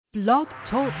Blog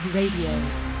Talk Radio.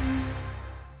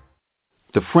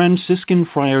 The Franciscan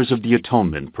Friars of the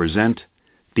Atonement present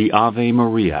the Ave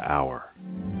Maria Hour.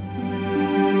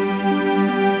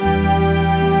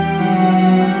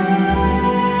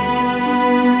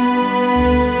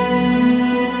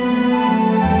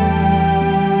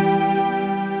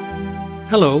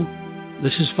 Hello,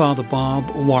 this is Father Bob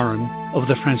Warren of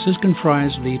the Franciscan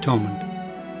Friars of the Atonement.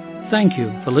 Thank you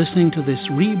for listening to this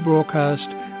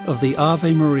rebroadcast of the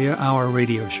Ave Maria Hour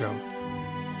radio show.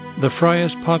 The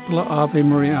Friars' popular Ave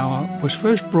Maria Hour was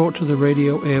first brought to the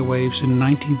radio airwaves in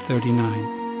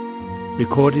 1939,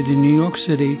 recorded in New York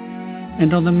City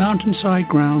and on the mountainside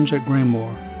grounds at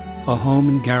Graymoor, a home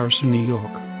in Garrison, New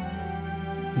York.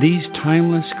 These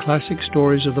timeless classic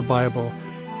stories of the Bible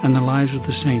and the lives of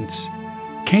the saints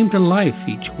came to life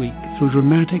each week through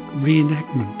dramatic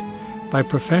reenactment by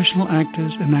professional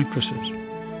actors and actresses.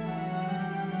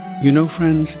 You know,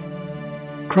 friends,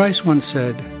 Christ once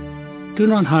said, "Do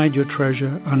not hide your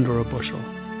treasure under a bushel."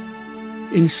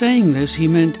 In saying this, he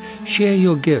meant share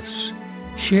your gifts,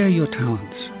 share your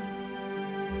talents.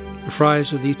 The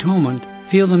Friars of the Atonement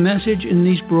feel the message in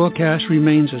these broadcasts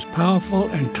remains as powerful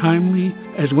and timely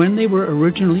as when they were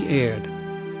originally aired,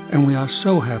 and we are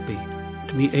so happy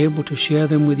to be able to share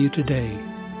them with you today.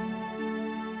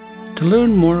 To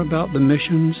learn more about the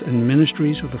missions and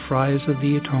ministries of the Friars of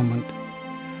the Atonement,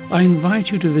 I invite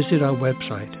you to visit our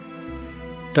website,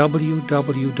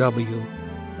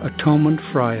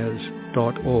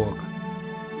 www.atonementfriars.org.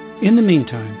 In the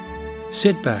meantime,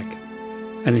 sit back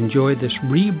and enjoy this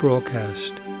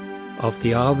rebroadcast of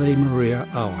the Ave Maria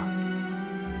Hour.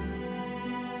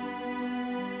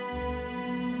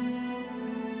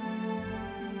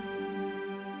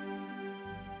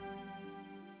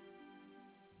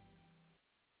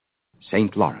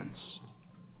 St. Laurence.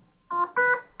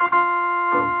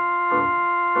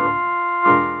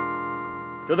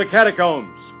 To the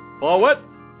catacombs. Forward.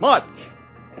 March.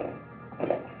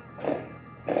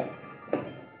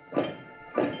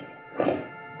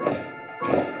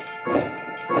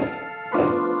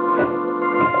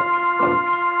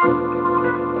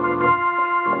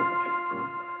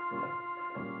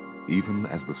 Even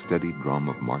as the steady drum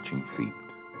of marching feet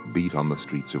beat on the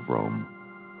streets of Rome,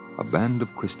 a band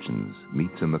of Christians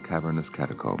meets in the cavernous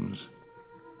catacombs.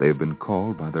 They have been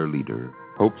called by their leader,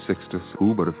 Pope Sixtus,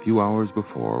 who but a few hours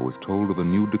before was told of a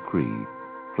new decree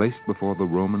placed before the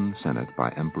Roman Senate by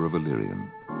Emperor Valerian.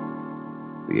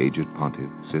 The aged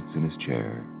pontiff sits in his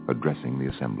chair, addressing the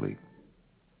assembly.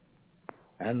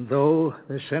 And though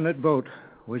the Senate vote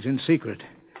was in secret,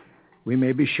 we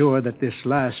may be sure that this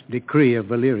last decree of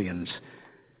Valerian's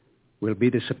will be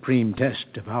the supreme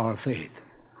test of our faith.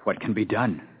 What can be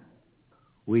done?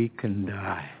 We can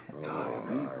die.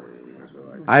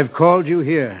 I've called you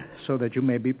here so that you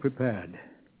may be prepared.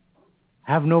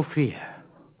 Have no fear.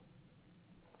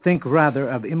 Think rather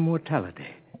of immortality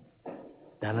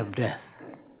than of death.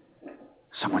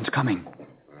 Someone's coming.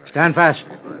 Stand fast.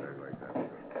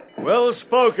 Well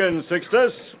spoken,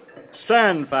 Sixtus.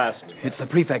 Stand fast. It's the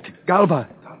prefect, Galba.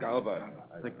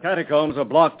 The catacombs are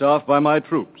blocked off by my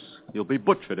troops. You'll be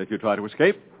butchered if you try to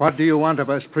escape. What do you want of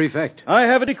us, Prefect? I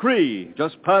have a decree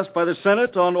just passed by the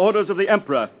Senate on orders of the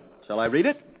Emperor. Shall I read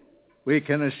it? We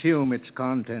can assume its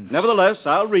contents. Nevertheless,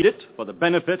 I'll read it for the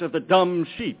benefit of the dumb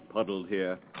sheep huddled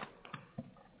here.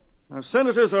 Now,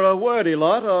 senators are a wordy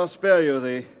lot. I'll spare you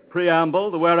the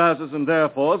preamble, the whereases and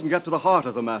therefores, and get to the heart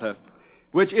of the matter,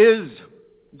 which is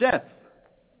death,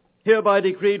 hereby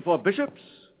decreed for bishops,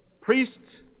 priests,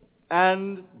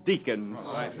 and deacons.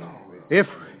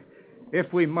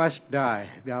 If we must die,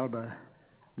 Galba,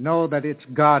 know that it's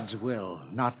God's will,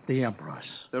 not the Emperor's.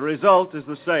 The result is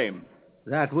the same.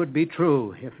 That would be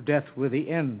true if death were the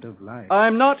end of life.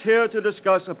 I'm not here to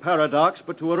discuss a paradox,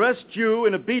 but to arrest you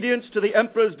in obedience to the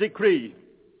Emperor's decree.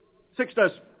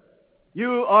 Sixtus,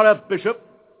 you are a bishop.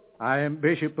 I am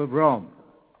Bishop of Rome,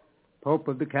 Pope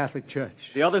of the Catholic Church.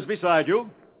 The others beside you?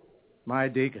 My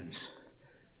deacons.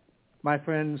 My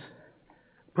friends,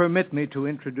 permit me to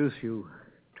introduce you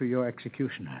to your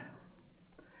executioner.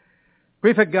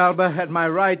 Prefect Galba, at my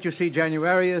right you see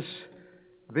Januarius,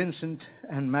 Vincent,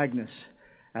 and Magnus.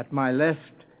 At my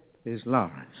left is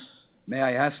Laurence. May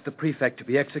I ask the prefect to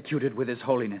be executed with His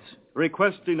Holiness?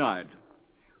 Request denied.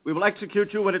 We will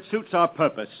execute you when it suits our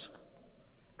purpose.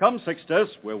 Come, Sixtus,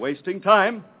 we're wasting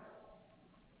time.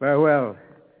 Farewell,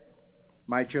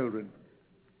 my children.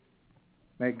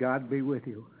 May God be with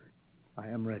you. I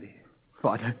am ready.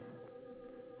 Father,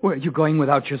 where are you going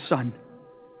without your son?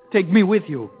 Take me with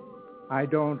you. I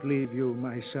don't leave you,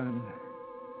 my son.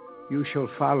 You shall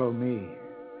follow me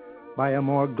by a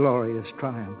more glorious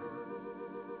triumph.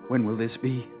 When will this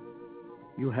be?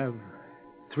 You have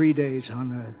 3 days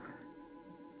on earth.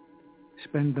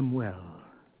 Spend them well,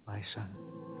 my son.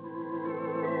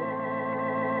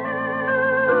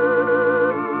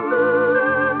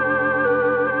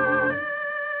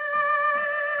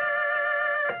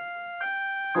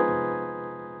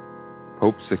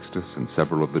 Pope Sixtus and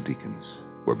several of the deacons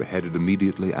were beheaded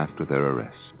immediately after their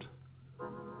arrest.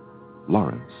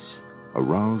 Laurence,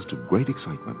 aroused to great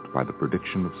excitement by the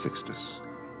prediction of Sixtus,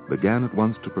 began at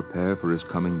once to prepare for his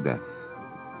coming death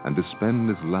and to spend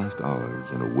his last hours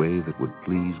in a way that would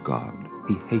please God.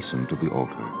 He hastened to the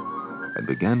altar and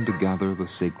began to gather the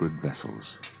sacred vessels.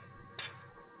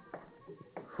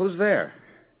 Who's there?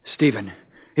 Stephen,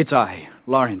 it's I,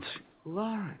 Laurence.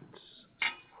 Laurence.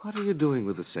 What are you doing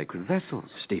with the sacred vessels?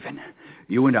 Stephen,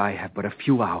 you and I have but a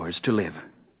few hours to live.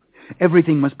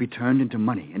 Everything must be turned into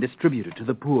money and distributed to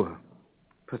the poor.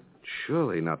 But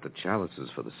surely not the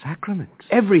chalices for the sacraments.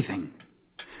 Everything.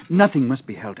 Nothing must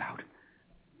be held out.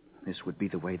 This would be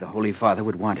the way the Holy Father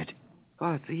would want it.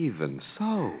 But even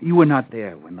so... You were not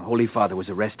there when the Holy Father was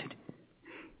arrested.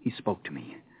 He spoke to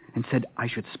me and said I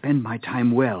should spend my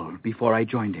time well before I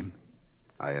joined him.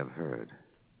 I have heard.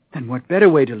 Then what better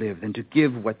way to live than to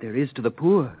give what there is to the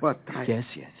poor? But Yes,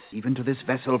 even to this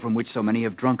vessel from which so many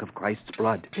have drunk of Christ's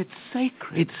blood. It's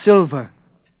sacred. It's silver.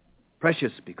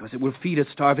 Precious because it will feed a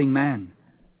starving man.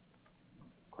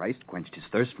 Christ quenched his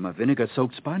thirst from a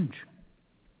vinegar-soaked sponge.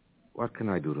 What can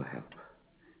I do to help?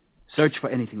 Search for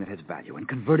anything that has value and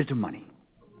convert it to money.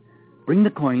 Bring the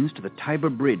coins to the Tiber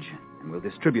Bridge, and we'll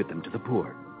distribute them to the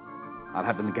poor. I'll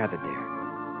have them gathered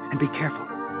there. And be careful.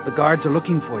 The guards are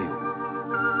looking for you.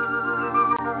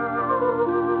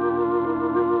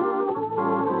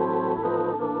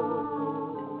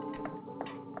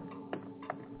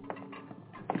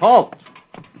 Halt!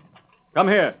 Come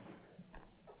here.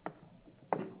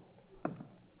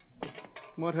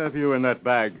 What have you in that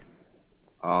bag?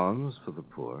 Alms for the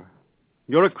poor.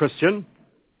 You're a Christian?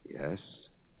 Yes.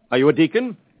 Are you a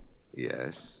deacon?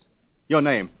 Yes. Your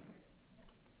name?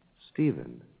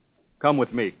 Stephen. Come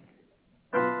with me.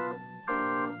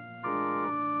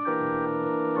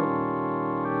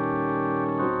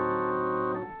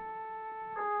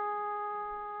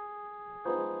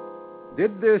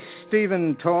 Did this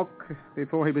Stephen talk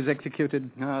before he was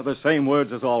executed? The same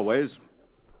words as always.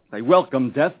 They welcome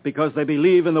death because they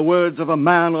believe in the words of a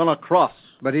man on a cross.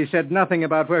 But he said nothing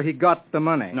about where he got the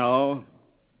money. No.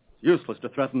 Useless to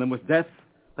threaten them with death.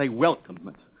 They welcome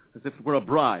it as if it were a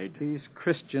bride. These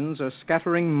Christians are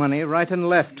scattering money right and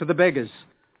left to the beggars.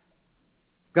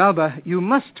 Galba, you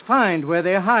must find where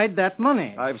they hide that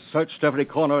money. I've searched every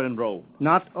corner in Rome.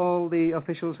 Not all the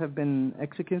officials have been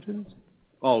executed?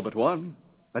 All but one.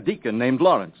 A deacon named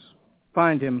Laurence.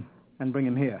 Find him and bring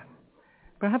him here.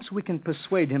 Perhaps we can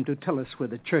persuade him to tell us where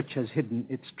the church has hidden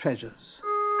its treasures.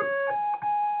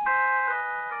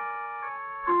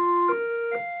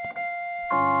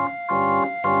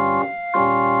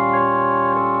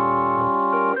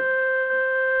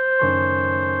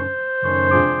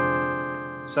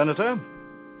 Senator,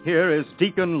 here is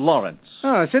Deacon Laurence.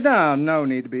 Oh, sit down. No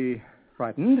need to be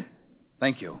frightened.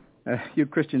 Thank you. You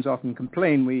Christians often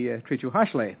complain we treat you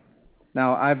harshly.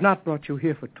 Now, I've not brought you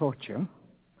here for torture.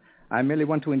 I merely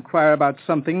want to inquire about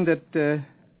something that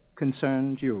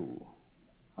concerns you.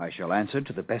 I shall answer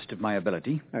to the best of my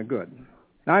ability. Good.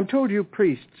 Now, I'm told you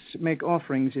priests make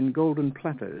offerings in golden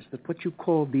platters, that what you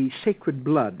call the sacred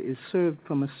blood is served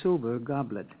from a silver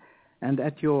goblet. And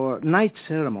at your night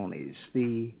ceremonies,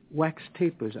 the wax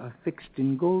tapers are fixed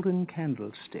in golden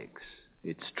candlesticks.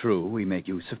 It's true we make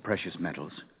use of precious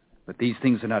metals, but these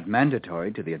things are not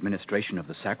mandatory to the administration of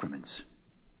the sacraments.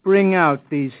 Bring out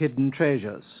these hidden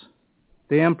treasures.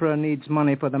 The emperor needs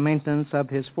money for the maintenance of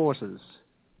his forces.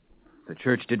 The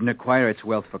church didn't acquire its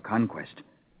wealth for conquest,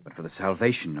 but for the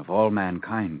salvation of all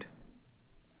mankind.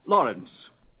 Laurence,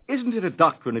 isn't it a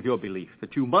doctrine of your belief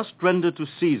that you must render to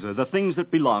Caesar the things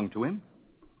that belong to him?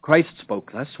 Christ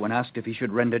spoke thus when asked if he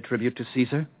should render tribute to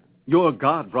Caesar. Your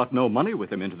God brought no money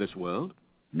with him into this world.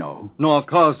 No. Nor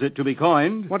caused it to be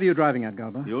coined. What are you driving at,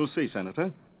 Galba? You'll see,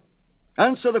 Senator.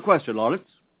 Answer the question, Laurence.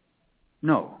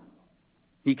 No.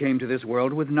 He came to this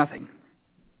world with nothing,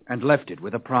 and left it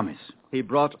with a promise. He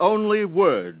brought only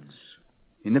words.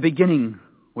 In the beginning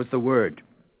was the Word,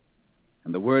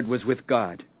 and the Word was with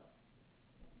God,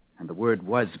 and the Word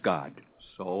was God.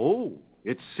 So,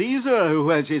 it's Caesar who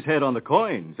has his head on the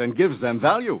coins and gives them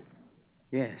value.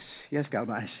 Yes,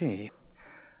 Galba, I see.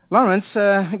 Laurence,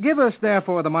 give us,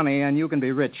 therefore, the money, and you can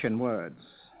be rich in words.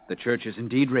 The church is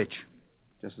indeed rich.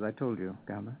 Just as I told you,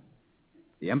 Galba.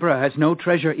 The emperor has no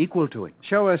treasure equal to it.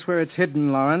 Show us where it's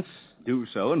hidden, Laurence. Do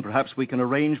so, and perhaps we can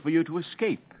arrange for you to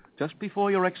escape just before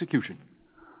your execution.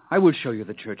 I will show you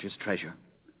the church's treasure.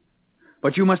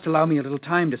 But you must allow me a little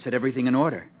time to set everything in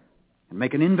order and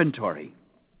make an inventory.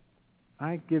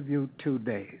 I give you 2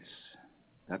 days.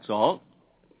 That's all.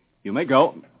 You may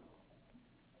go.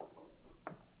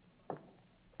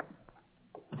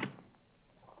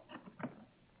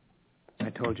 I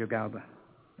told you, Galba.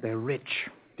 They're rich.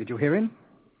 Did you hear him?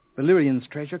 Valyrian's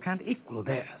treasure can't equal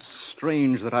theirs.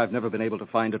 Strange that I've never been able to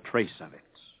find a trace of it.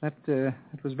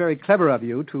 It was very clever of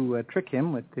you to trick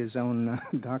him with his own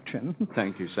doctrine.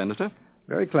 Thank you, Senator.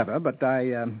 Very clever, but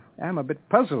I am a bit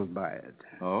puzzled by it.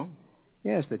 Oh?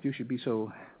 Yes, that you should be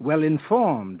so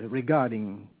well-informed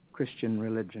regarding Christian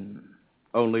religion.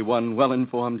 Only one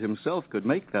well-informed himself could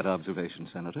make that observation,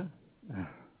 Senator.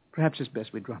 Perhaps it's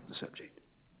best we drop the subject.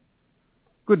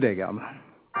 Good day, Galba.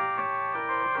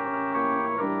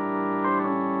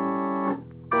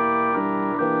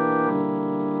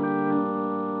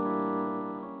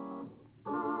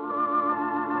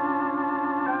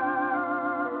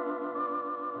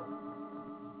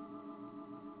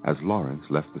 As Laurence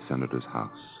left the senator's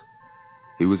house,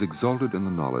 he was exalted in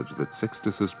the knowledge that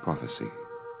Sixtus's prophecy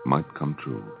might come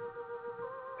true.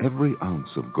 Every ounce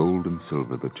of gold and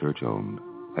silver the church owned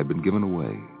had been given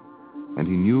away, and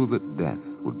he knew that death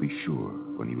would be sure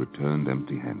when he returned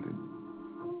empty-handed.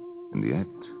 And yet,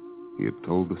 he had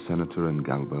told the senator and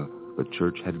Galba the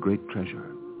church had great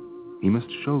treasure. He must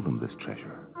show them this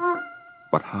treasure.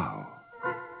 But how?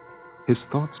 His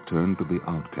thoughts turned to the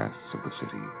outcasts of the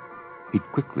city. He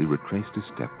quickly retraced his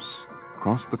steps,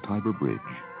 crossed the Tiber Bridge,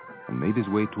 and made his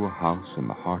way to a house in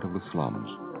the heart of the slums.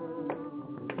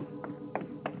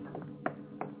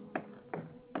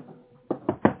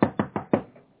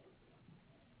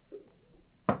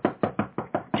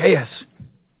 Chaos!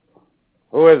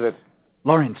 Who is it?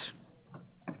 Laurence.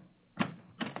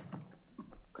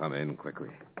 Come in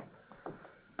quickly.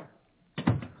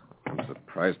 I'm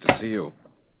surprised to see you.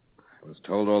 I was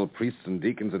told all the priests and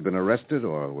deacons had been arrested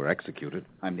or were executed.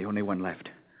 I'm the only one left.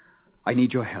 I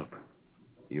need your help.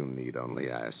 You need only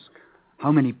ask.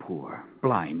 How many poor,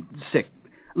 blind, sick,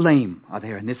 lame are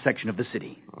there in this section of the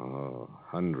city? Oh,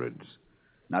 hundreds.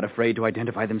 Not afraid to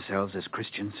identify themselves as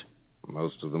Christians?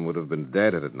 Most of them would have been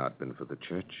dead had it not been for the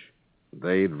church.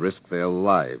 They'd risk their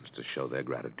lives to show their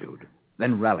gratitude.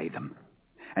 Then rally them.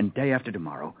 And day after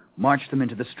tomorrow, march them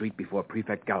into the street before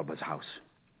Prefect Galba's house.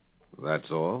 That's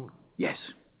all? Yes.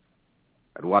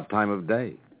 At what time of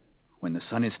day? When the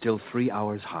sun is still 3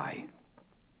 hours high.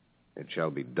 It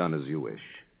shall be done as you wish.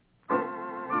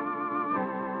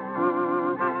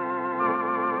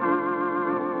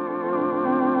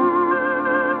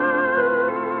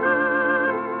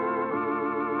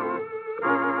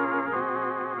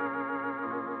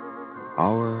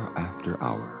 Hour after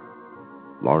hour,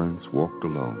 Laurence walked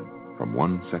alone from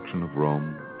one section of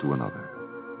Rome to another,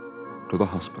 to the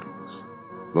hospitals,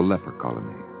 the leper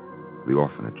colony, the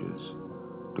orphanages,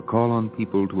 to call on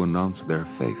people to announce their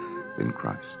faith in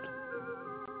Christ.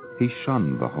 He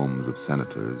shunned the homes of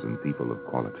senators and people of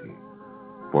quality,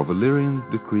 for Valyrian's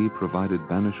decree provided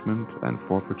banishment and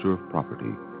forfeiture of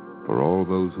property for all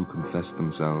those who confessed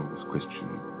themselves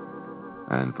Christian.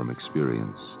 And from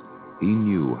experience, he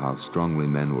knew how strongly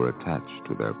men were attached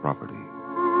to their property.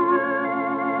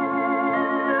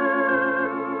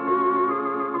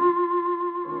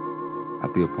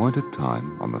 At the appointed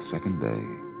time, on the second day,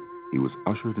 he was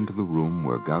ushered into the room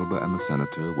where Galba and the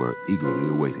senator were eagerly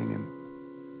awaiting him.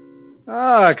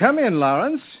 Ah, come in,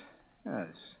 Laurence. Yes,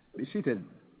 be seated.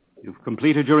 You've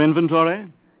completed your inventory?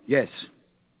 Yes.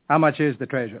 How much is the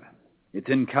treasure? It's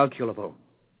incalculable.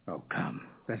 Oh, come.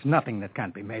 There's nothing that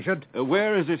can't be measured.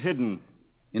 Where is it hidden?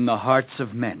 In the hearts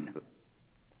of men.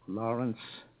 Lawrence,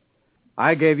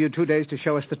 I gave you 2 days to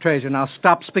show us the treasure. Now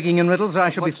stop speaking in riddles or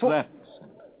I shall What's be... that?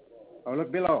 Oh,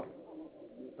 look below.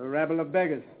 A rabble of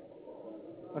beggars.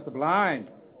 What's the blind?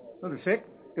 The sick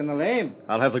and the lame.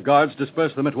 I'll have the guards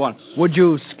disperse them at once. Would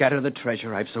you scatter the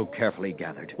treasure I've so carefully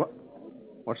gathered?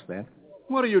 What's that?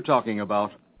 What are you talking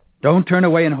about? Don't turn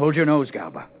away and hold your nose,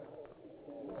 Galba.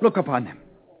 Look upon them.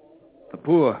 The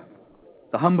poor,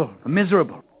 the humble, the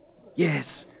miserable. Yes,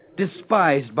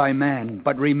 despised by man,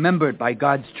 but remembered by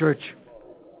God's church.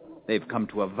 They've come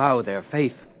to avow their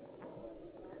faith.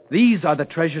 These are the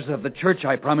treasures of the church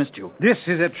I promised you. This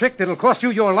is a trick that'll cost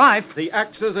you your life. The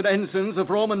axes and ensigns of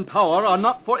Roman power are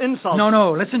not for insult.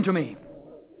 No, listen to me.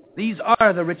 These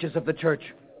are the riches of the church.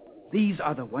 These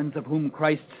are the ones of whom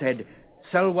Christ said,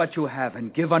 "Sell what you have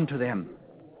and give unto them."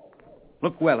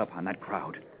 Look well upon that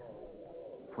crowd,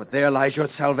 for there lies your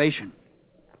salvation.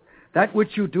 That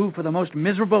which you do for the most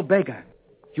miserable beggar,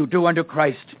 you do unto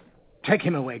Christ. Take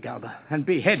him away, Galba, and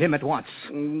behead him at once.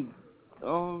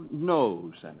 Oh,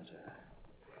 no, Senator.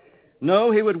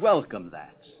 No, he would welcome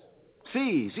that.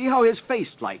 See how his face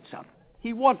lights up.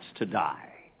 He wants to die.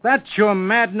 That's your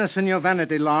madness and your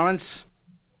vanity, Laurence.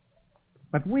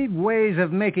 But we've ways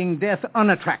of making death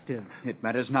unattractive. It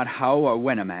matters not how or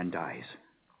when a man dies,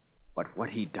 but what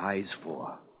he dies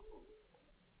for.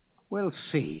 We'll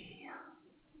see.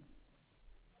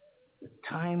 The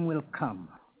time will come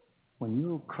when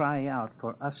you'll cry out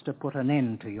for us to put an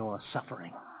end to your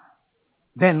suffering.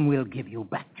 Then we'll give you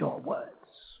back your words.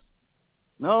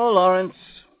 No, Laurence,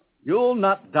 you'll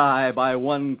not die by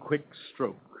one quick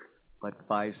stroke, but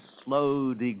by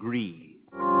slow degrees.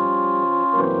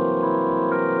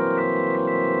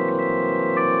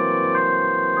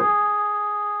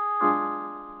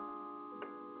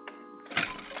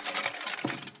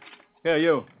 Here,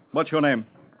 you. What's your name?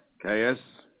 Caius,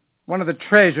 One of the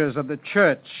treasures of the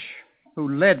church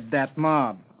who led that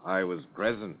mob. I was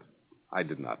present. I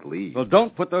did not leave. Well,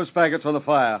 don't put those faggots on the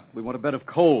fire. We want a bed of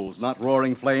coals, not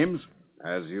roaring flames.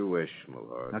 As you wish, my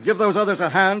lord. Now give those others a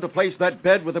hand to place that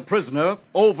bed with the prisoner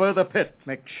over the pit.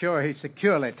 Make sure he's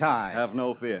securely tied. Have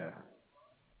no fear.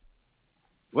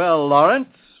 Well, Laurence,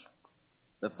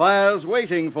 the fire's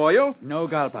waiting for you. No,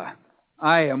 Galba.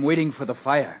 I am waiting for the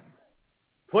fire.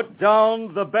 Put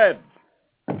down the bed.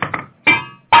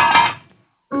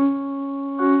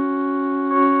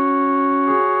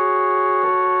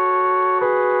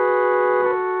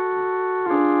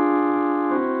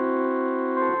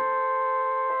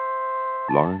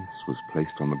 Laurence was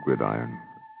placed on the gridiron,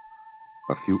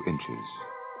 a few inches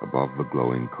above the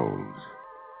glowing coals.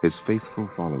 His faithful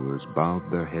followers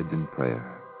bowed their heads in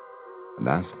prayer and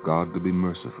asked God to be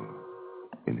merciful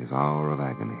in his hour of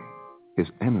agony. His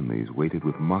enemies waited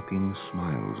with mocking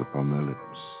smiles upon their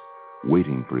lips,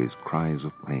 waiting for his cries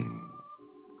of pain.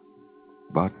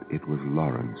 But it was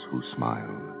Laurence who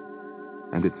smiled,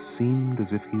 and it seemed as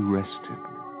if he rested,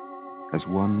 as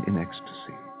one in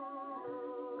ecstasy.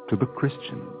 To the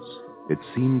Christians, it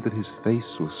seemed that his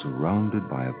face was surrounded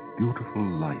by a beautiful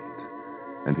light,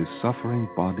 and his suffering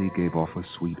body gave off a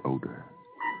sweet odor.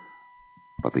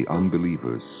 But the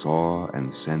unbelievers saw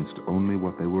and sensed only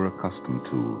what they were accustomed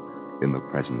to in the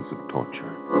presence of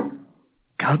torture.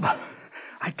 Galba,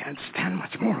 I can't stand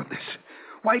much more of this.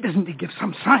 Why doesn't he give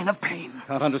some sign of pain?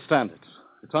 Can't understand it.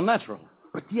 It's unnatural.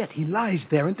 But yet he lies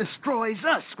there and destroys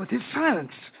us with his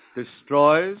silence.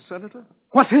 Destroys, Senator?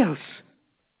 What else?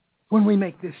 When we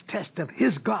make this test of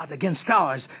his God against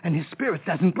ours and his spirit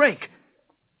doesn't break,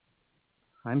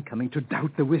 I'm coming to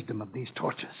doubt the wisdom of these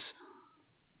tortures.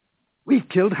 We've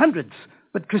killed hundreds,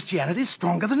 but Christianity's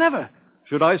stronger than ever.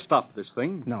 Should I stop this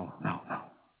thing? No.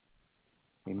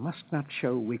 We must not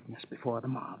show weakness before the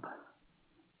mob.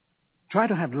 Try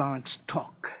to have Laurence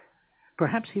talk.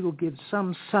 Perhaps he will give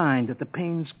some sign that the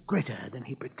pain's greater than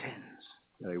he pretends.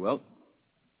 Very well.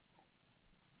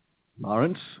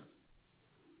 Laurence?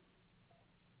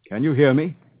 Can you hear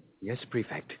me? Yes,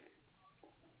 Prefect.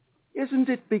 Isn't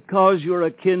it because you're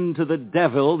akin to the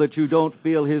devil that you don't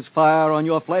feel his fire on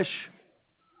your flesh?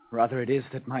 Rather it is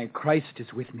that my Christ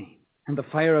is with me, and the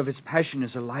fire of his passion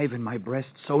is alive in my breast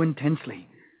so intensely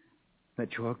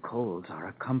that your coals are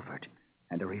a comfort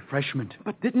and a refreshment.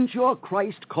 But didn't your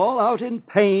Christ call out in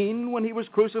pain when he was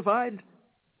crucified?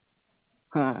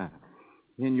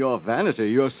 In your vanity,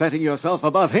 you're setting yourself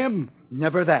above him.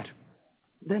 Never that.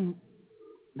 Then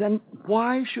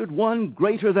why should one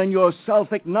greater than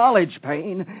yourself acknowledge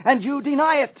pain and you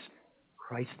deny it?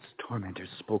 Christ's tormentors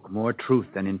spoke more truth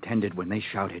than intended when they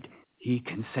shouted, "He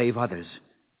can save others,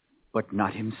 but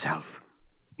not himself.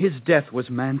 His death was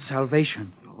man's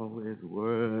salvation." Oh, it's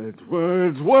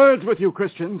words with you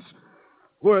Christians.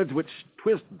 Words which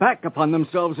twist back upon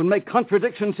themselves and make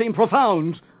contradiction seem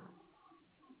profound.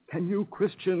 Can you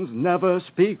Christians never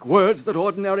speak words that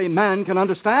ordinary man can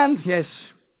understand? Yes,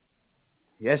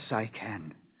 I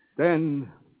can.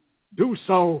 Then do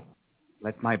so.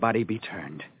 Let my body be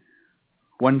turned.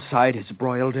 One side is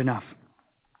broiled enough.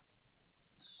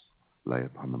 Lay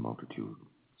upon the multitude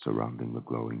surrounding the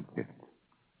glowing pit.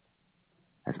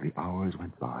 As the hours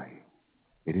went by,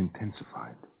 it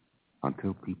intensified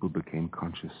until people became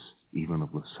conscious even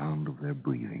of the sound of their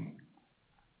breathing.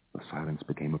 The silence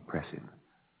became oppressive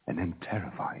and then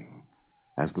terrifying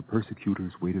as the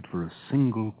persecutors waited for a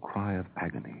single cry of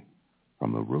agony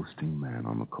from the roasting man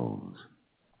on the coals.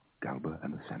 Galba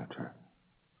and the senator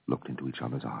looked into each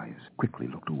other's eyes, quickly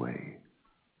looked away,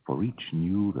 for each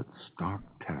knew that stark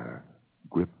terror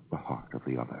gripped the heart of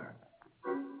the other.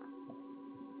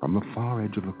 From the far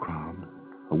edge of the crowd,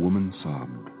 a woman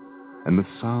sobbed, and the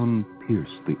sound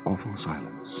pierced the awful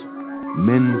silence.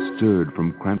 Men stirred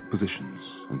from cramped positions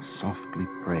and softly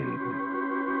prayed.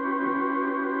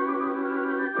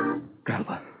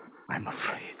 Galba, I'm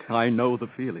afraid. I know the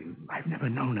feeling. I've never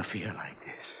known a fear like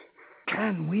this.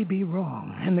 Can we be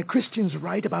wrong and the Christians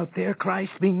right about their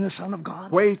Christ being the Son of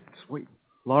God? Wait.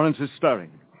 Laurence is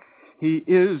stirring. He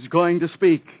is going to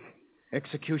speak.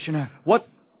 Executioner. What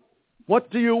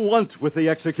do you want with the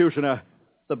executioner?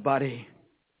 The body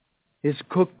is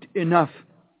cooked enough.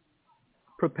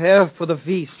 Prepare for the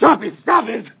feast. Stop it!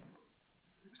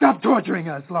 Stop torturing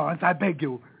us, Laurence, I beg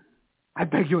you. I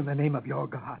beg you in the name of your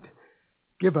God.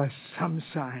 Give us some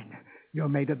sign you're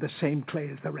made of the same clay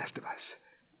as the rest of us.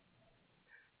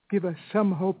 Give us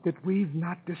some hope that we've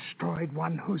not destroyed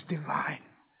one who's divine.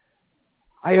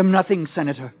 I am nothing,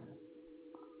 Senator.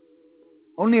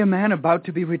 Only a man about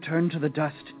to be returned to the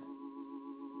dust.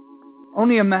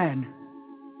 Only a man,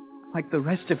 like the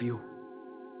rest of you,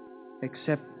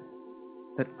 except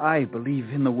that I believe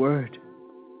in the Word.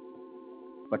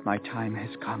 But my time has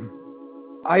come.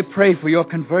 I pray for your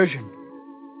conversion,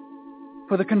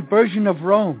 for the conversion of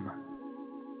Rome,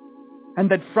 and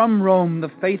that from Rome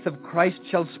the faith of Christ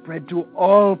shall spread to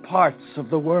all parts of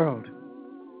the world.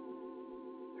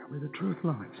 Tell me the truth,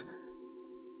 Laurence.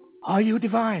 Are you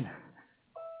divine?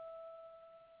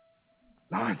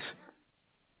 Laurence,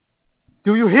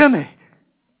 do you hear me?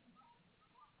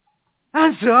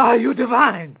 Answer, are you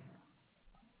divine?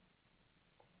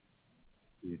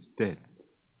 He is dead.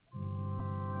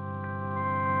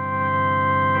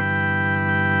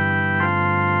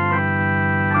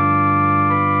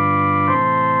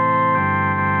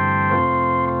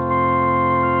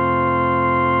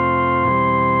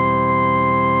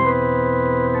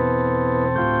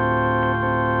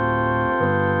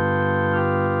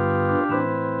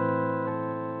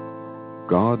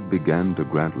 God began to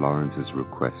grant Laurence's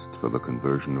request for the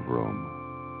conversion of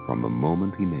Rome from the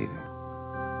moment he made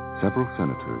it. Several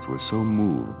senators were so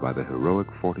moved by the heroic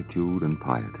fortitude and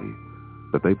piety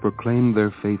that they proclaimed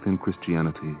their faith in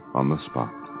Christianity on the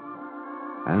spot.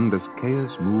 And as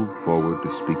Caius moved forward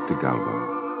to speak to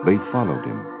Galba, they followed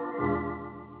him.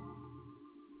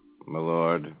 My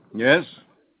lord. Yes?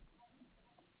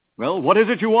 Well, what is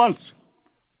it you want?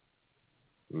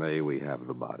 May we have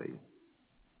the body?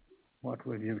 What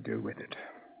will you do with it?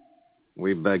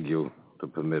 We beg you to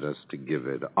permit us to give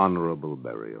it honorable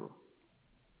burial.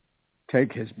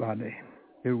 Take his body.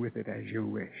 Do with it as you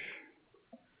wish.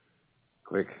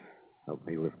 Quick, help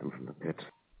me lift him from the pit.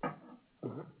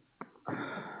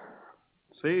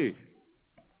 See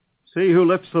who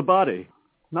lifts the body.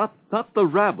 Not the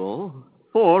rabble.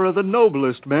 4 of the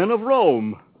noblest men of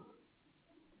Rome.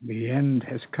 The end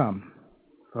has come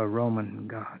for Roman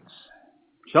gods.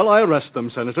 Shall I arrest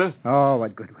them, Senator? Oh,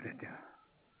 what good would it do?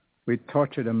 We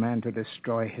tortured a man to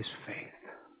destroy his faith.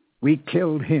 We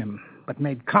killed him, but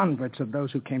made converts of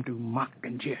those who came to mock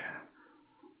and jeer.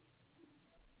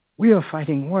 We are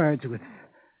fighting words with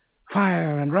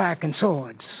fire and rack and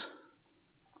swords.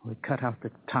 We cut out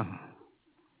the tongue,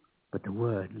 but the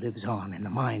word lives on in the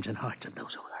minds and hearts of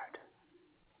those who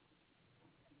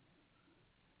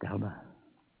heard. Galba,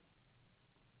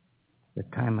 the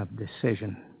time of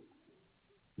decision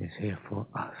is here for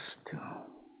us, too.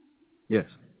 Yes,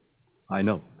 I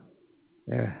know.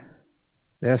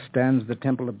 There stands the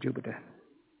temple of Jupiter.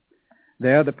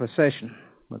 There the procession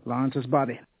with Laurence's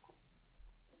body.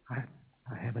 I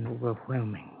have an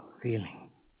overwhelming feeling.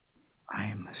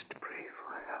 I must pray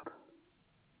for help.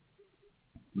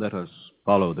 Let us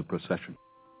follow the procession.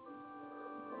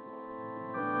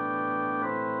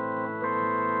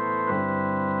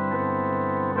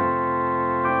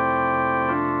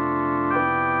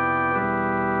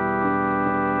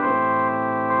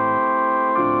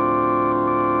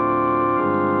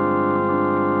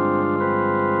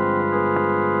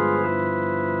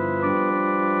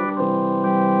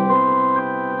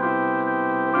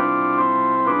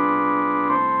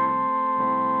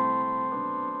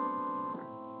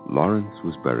 Laurence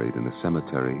was buried in a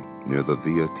cemetery near the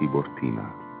Via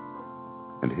Tiburtina,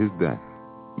 and his death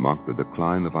marked the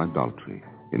decline of idolatry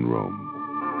in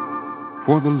Rome.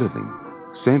 For the living,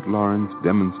 St. Laurence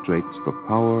demonstrates the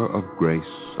power of grace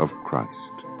of Christ,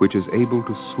 which is able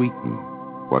to sweeten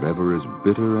whatever is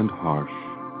bitter and harsh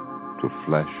to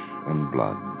flesh and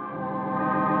blood.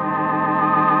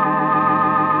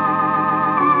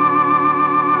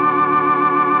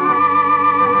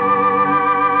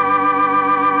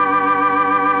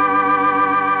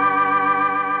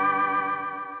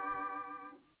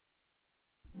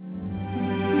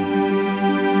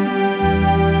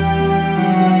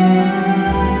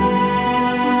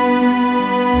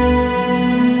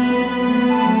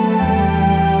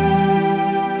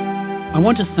 I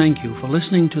want to thank you for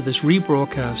listening to this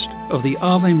rebroadcast of the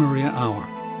Ave Maria Hour,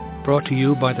 brought to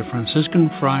you by the Franciscan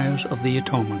Friars of the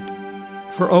Atonement.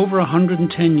 For over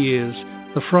 110 years,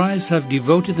 the friars have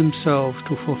devoted themselves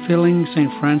to fulfilling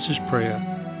St. Francis' prayer,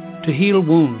 to heal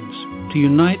wounds, to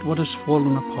unite what has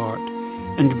fallen apart,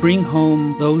 and to bring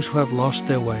home those who have lost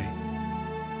their way.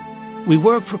 We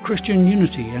work for Christian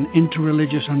unity and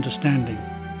interreligious understanding.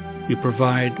 We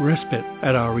provide respite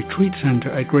at our retreat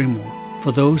center at Graymoor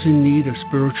for those in need of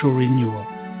spiritual renewal.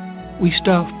 We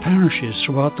staff parishes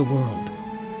throughout the world,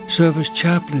 serve as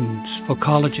chaplains for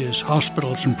colleges,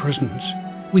 hospitals, and prisons.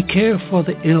 We care for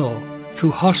the ill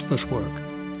through hospice work,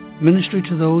 ministry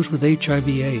to those with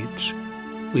HIV/AIDS.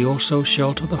 We also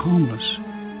shelter the homeless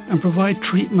and provide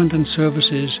treatment and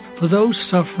services for those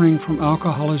suffering from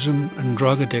alcoholism and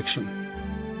drug addiction.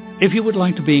 If you would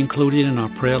like to be included in our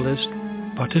prayer list,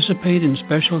 participate in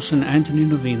special St. Anthony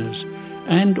novenas,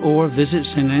 and or visit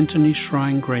St. Anthony's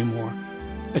Shrine, Graymoor,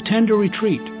 attend a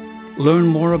retreat, learn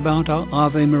more about our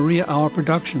Ave Maria Hour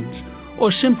productions,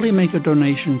 or simply make a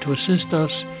donation to assist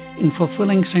us in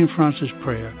fulfilling St. Francis'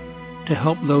 prayer to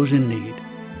help those in need,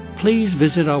 please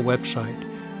visit our website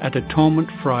at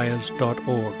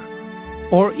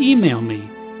atonementfriars.org or email me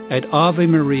at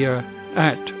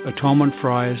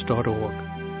avemaria@atonementfriars.org.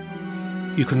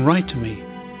 You can write to me,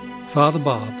 Father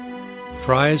Bob,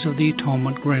 Friars of the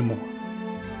Atonement, Graymoor,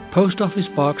 Post Office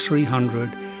Box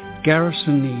 300,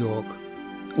 Garrison, New York,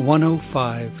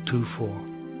 10524.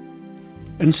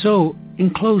 And so, in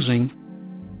closing,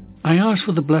 I ask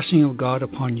for the blessing of God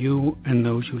upon you and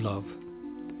those you love.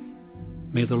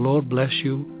 May the Lord bless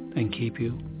you and keep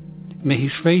you. May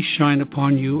his face shine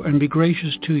upon you and be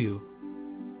gracious to you.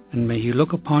 And may he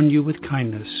look upon you with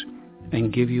kindness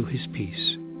and give you his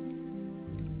peace.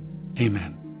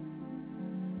 Amen.